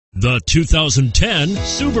The 2010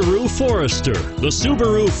 Subaru Forester. The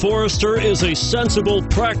Subaru Forester is a sensible,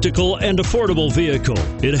 practical, and affordable vehicle.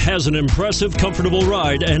 It has an impressive, comfortable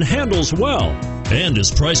ride and handles well, and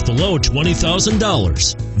is priced below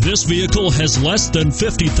 $20,000. This vehicle has less than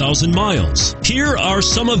 50,000 miles. Here are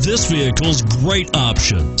some of this vehicle's great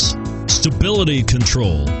options: stability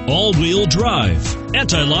control, all-wheel drive,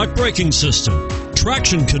 anti-lock braking system,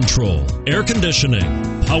 traction control, air conditioning,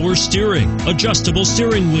 power steering, adjustable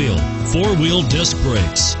steering wheel, four-wheel disc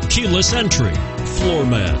brakes, keyless entry, floor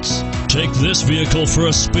mats. Take this vehicle for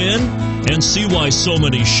a spin and see why so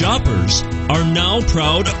many shoppers are now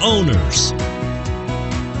proud owners.